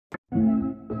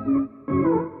Arieauna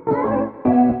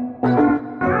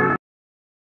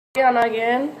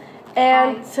again,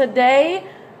 and today,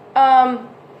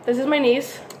 this is my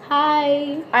niece.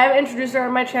 Hi. I haven't introduced her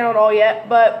on my channel at all yet,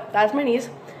 but that's my niece.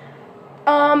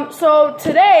 So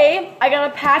today I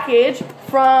got a package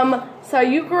from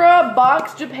Sayukura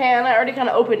Box Japan. I already kind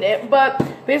of opened it, but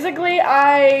basically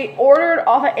I ordered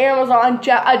off of Amazon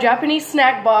a Japanese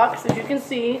snack box. As you can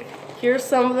see, here's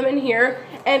some of them in here.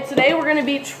 And today we're going to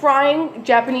be trying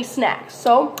Japanese snacks.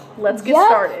 So let's get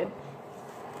started.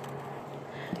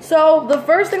 So the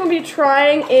first thing we'll be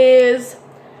trying is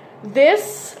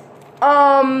this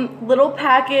little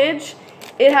package.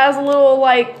 It has a little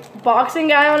like boxing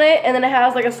guy on it, and then it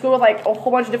has like a scoop with like a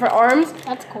whole bunch of different arms.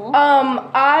 That's cool.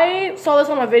 I saw this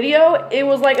on a video. It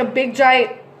was like a big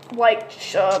giant like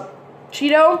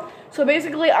Cheeto. So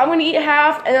basically I'm gonna eat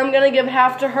half and I'm gonna give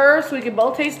half to her so we can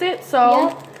both taste it.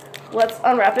 So let's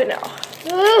unwrap it now.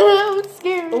 I'm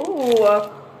scared.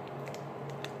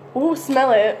 Ooh,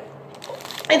 smell it.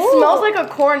 It smells like a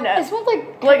corn nut. It smells like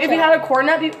ketchup. Like if you had a corn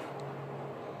nut,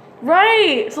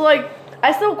 right. So like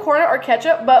I smell corn nut or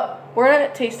ketchup, but we're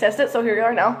gonna taste test it. So here we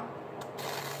are now.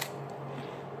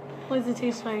 What does it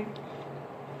taste like?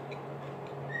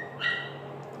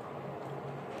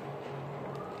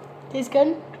 Tastes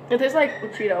good? It tastes like a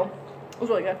Cheeto. It was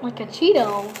really good. Like a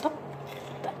Cheeto.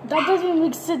 That doesn't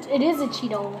make sense. It is a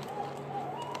Cheeto.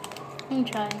 Let me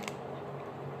try.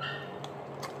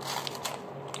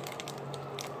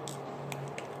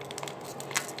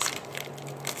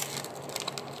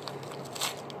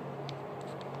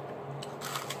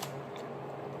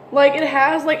 Like it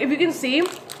has like, if you can see,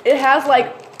 it has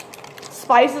like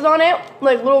spices on it,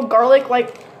 like little garlic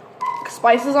like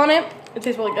spices on it. It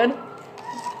tastes really good.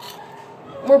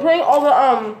 We're putting all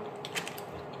the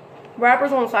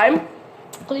wrappers on the side.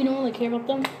 Oh, you don't really care about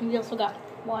them? We also got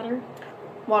water.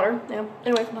 Water, yeah.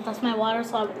 Anyway. But that's my water,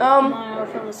 so I'm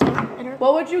fill this up later.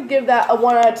 What would you give that a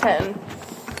 1 out of 10?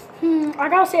 I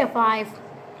gotta say a 5.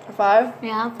 A 5?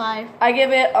 Yeah, a 5. I give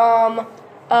it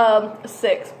a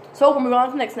 6. So we'll move on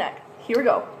to the next snack. Here we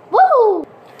go. Woo!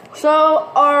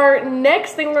 So our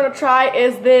next thing we're gonna try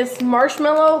is this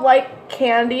marshmallow like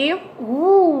candy.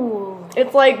 Ooh.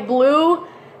 It's like blue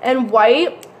and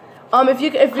white.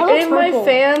 If any of my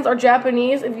fans are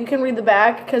Japanese, if you can read the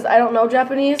back, because I don't know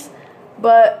Japanese,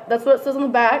 but that's what it says on the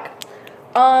back.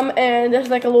 And there's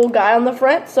like a little guy on the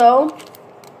front. So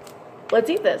let's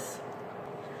eat this.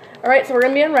 All right, so we're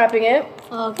gonna be unwrapping it.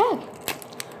 Okay.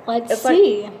 Let's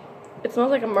see. It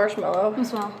smells like a marshmallow. Let me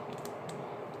smell.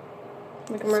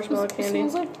 Like a marshmallow candy.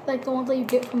 It smells like the ones that you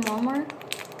get from Walmart.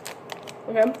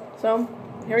 Okay, so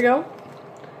here we go.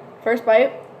 First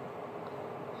bite.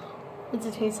 What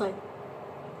does it taste like?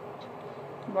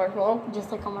 Marshmallow.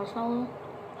 Just like a marshmallow?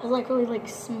 It's like really like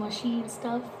smushy and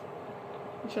stuff.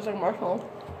 It's just like marshmallow.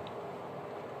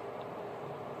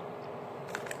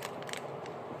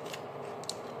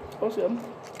 Smells good.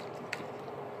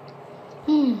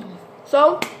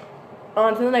 So,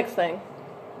 on to the next thing.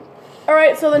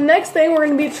 Alright, so the next thing we're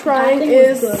going to be trying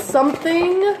is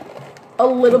something a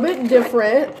little bit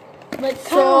different. Like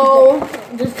so,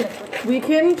 just different. We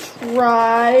can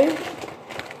try...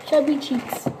 Chubby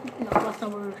cheeks. No, that's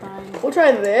not what we're trying. We'll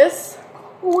try this.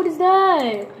 Oh, what is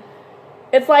that?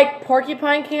 It's like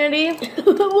porcupine candy. What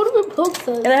do we poke us?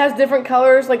 And it has different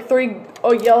colors, like 3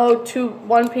 yellow,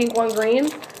 1 pink, 1 green.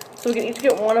 So we can each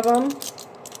get one of them.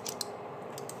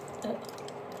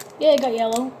 Yeah, I got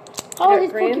yellow. Oh,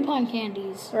 these porcupine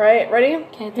candies. All right, ready?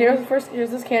 Okay. Here's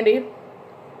this candy.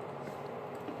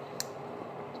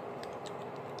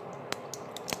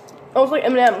 Oh, it's like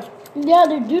M&M's. Yeah,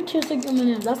 they do taste like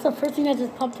M&M's. That's the first thing that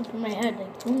just popped up in my head.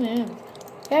 Like M&M's.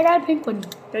 Yeah, I got a pink one.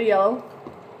 Got a yellow.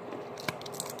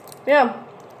 Yeah,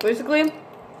 basically.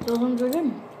 Those ones are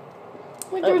good.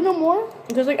 Wait, there's no more?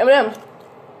 It tastes like M&M's.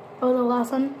 Oh, the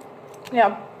last one?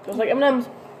 Yeah, just like M&M's.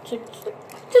 Just put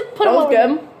That them was over good.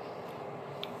 there.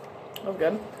 That was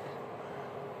good.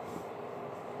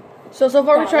 So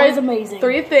far we tried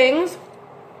 3 things.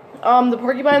 The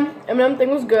porcupine M&M thing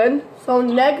was good. So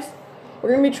next, we're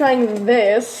gonna be trying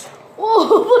this.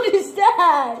 Whoa, what is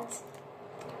that?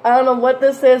 I don't know what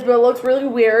this is, but it looks really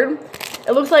weird.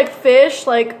 It looks like fish,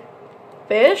 like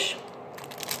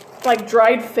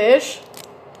dried fish.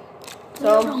 I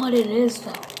don't know what it is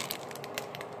though.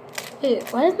 Wait,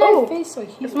 why is my face so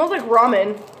huge? It smells like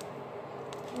ramen.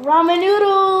 Ramen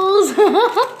noodles.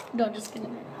 No, just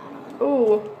kidding.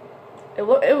 Ooh,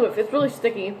 it's really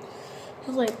sticky.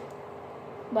 Just like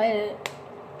bite it.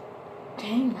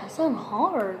 Dang, that's not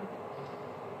hard.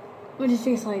 What does it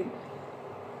taste like?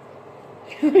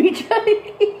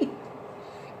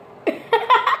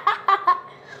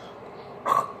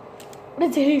 What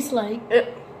does it taste like?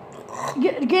 It,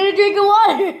 Get a drink of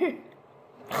water.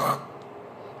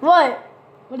 What?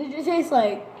 What did it taste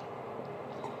like?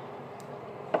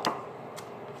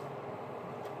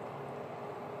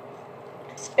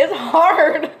 it's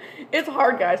hard. It's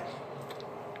hard, guys.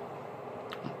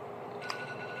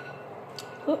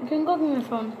 Drink up on your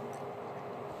phone.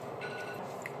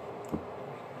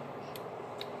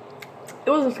 It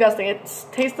was disgusting. It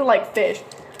tasted like fish.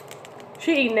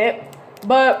 She eating it,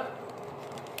 but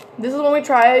this is when we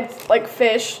tried like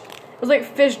fish. It was like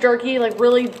fish jerky, like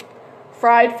really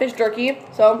fried fish jerky.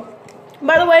 So,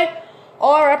 by the way,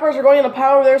 all our wrappers are going in a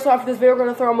pile over there. So after this video, we're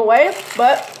gonna throw them away.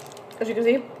 But as you can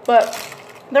see, but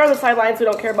they're on the sidelines, so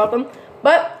we don't care about them.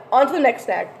 But on to the next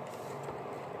snack.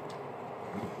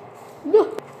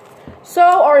 So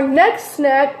our next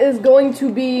snack is going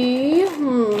to be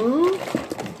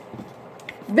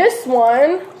this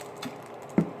one.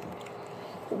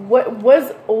 What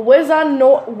was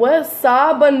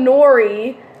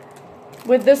wasabanori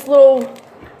with this little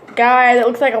guy that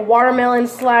looks like a watermelon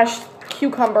 /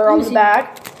 cucumber on the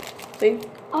back. See?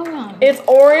 Oh no. It's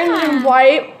orange and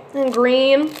white and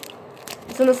green.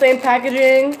 It's in the same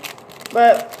packaging,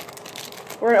 but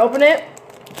we're gonna open it.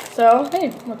 So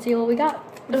Hey, let's see what we got.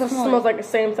 it smells like the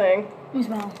same thing. Let me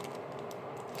smell.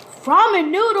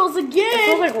 Ramen noodles again.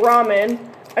 It smells like ramen.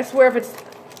 I swear if it's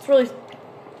really.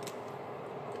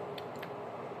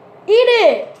 Eat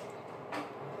it.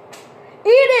 Eat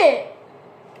it.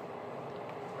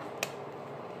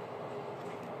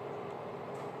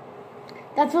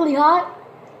 That's really hot.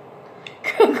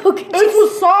 Go get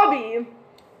It's wasabi.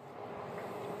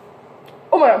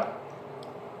 Oh my god.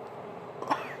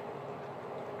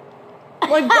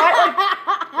 Like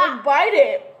bite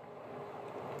it.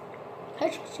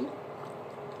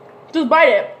 Just bite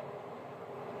it.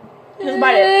 Just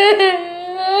bite it.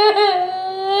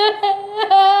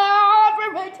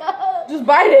 Just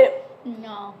bite it.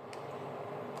 No.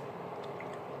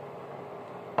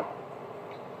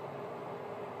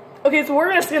 Okay, so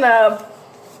we're just gonna.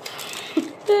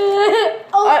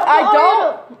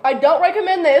 I don't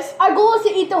recommend this. Our goal is to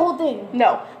eat the whole thing.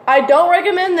 No, I don't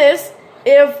recommend this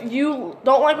if you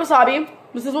don't like wasabi.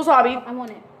 This is wasabi. I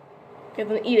want it. Okay,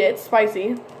 then eat it. It's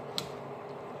spicy.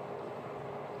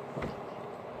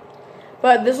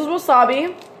 But this is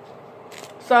wasabi.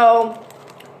 So,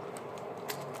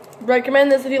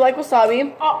 recommend this if you like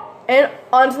wasabi. Oh. And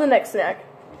on to the next snack.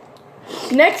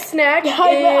 Next snack My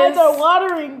eyes is are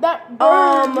watering. That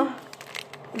burn.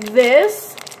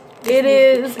 this. It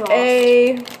is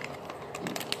a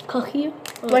Cookie.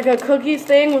 like a cookies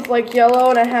thing with like yellow,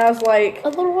 and it has like A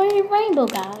little rainbow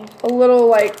guy. a little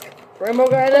like rainbow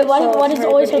guy in it. Why, so why does it's it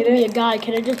always hard have to be eat a guy?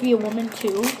 Can it just be a woman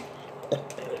too?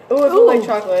 Oh, it smells like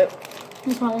chocolate. Let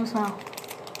me smell. Let me smell.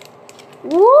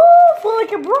 Woo! Feel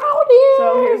like a brownie.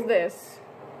 So here's this.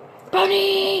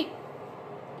 Brownie.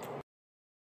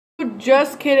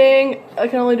 Just kidding. I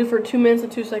can only do for 2 minutes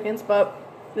and 2 seconds, but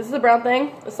this is a brown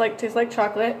thing. It's like tastes like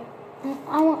chocolate.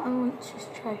 I want to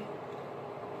just try.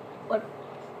 What?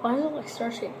 Why is it like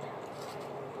star shaped?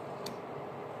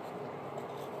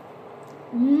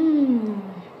 Mmm.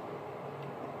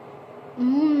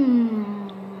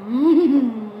 Mmm.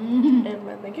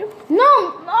 And thank you. No,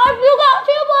 I still got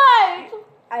 2 bites.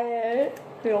 I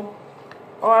feel.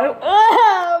 Alright.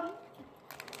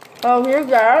 Oh, here's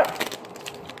that.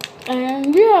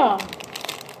 And yeah.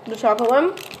 The chocolate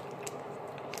one.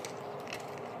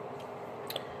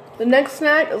 The next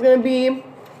snack is going to be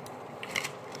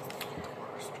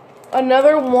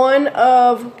another one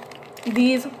of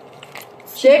these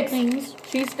sticks.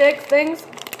 Cheese stick things.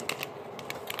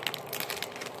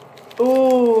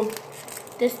 Ooh.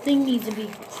 This thing needs to be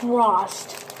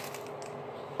crossed.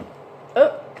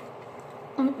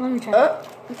 Let me try.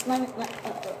 It smells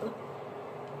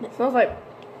like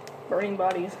burning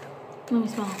bodies. Let me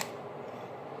smell.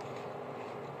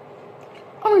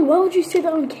 I mean, why would you say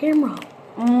that on camera?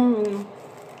 Mmm.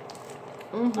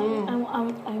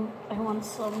 I want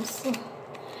some.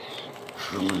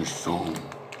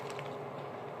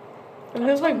 It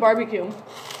tastes like barbecue.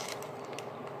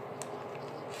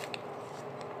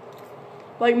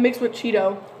 Like mixed with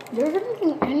Cheeto. There's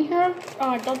anything in here? Oh,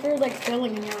 I thought there was like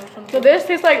filling in here or something. So this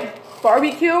tastes like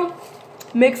barbecue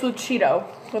mixed with Cheeto.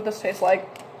 That's what this tastes like.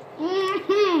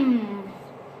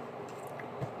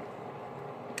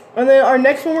 And then our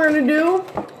next one we're gonna do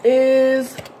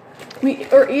is we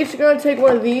are each gonna take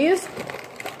one of these.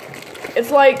 It's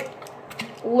like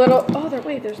little. Oh,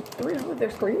 wait. There's 3. Oh,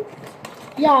 there's 3.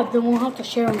 Yeah, then we'll have to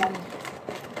share them.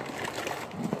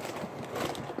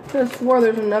 I swore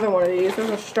there's another one of these. There's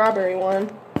a strawberry one.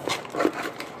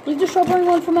 Leave the strawberry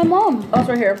one for my mom. Oh, it's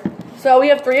right here. So we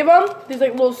have 3 of them. These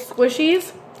like little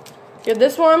squishies. You have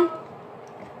this one,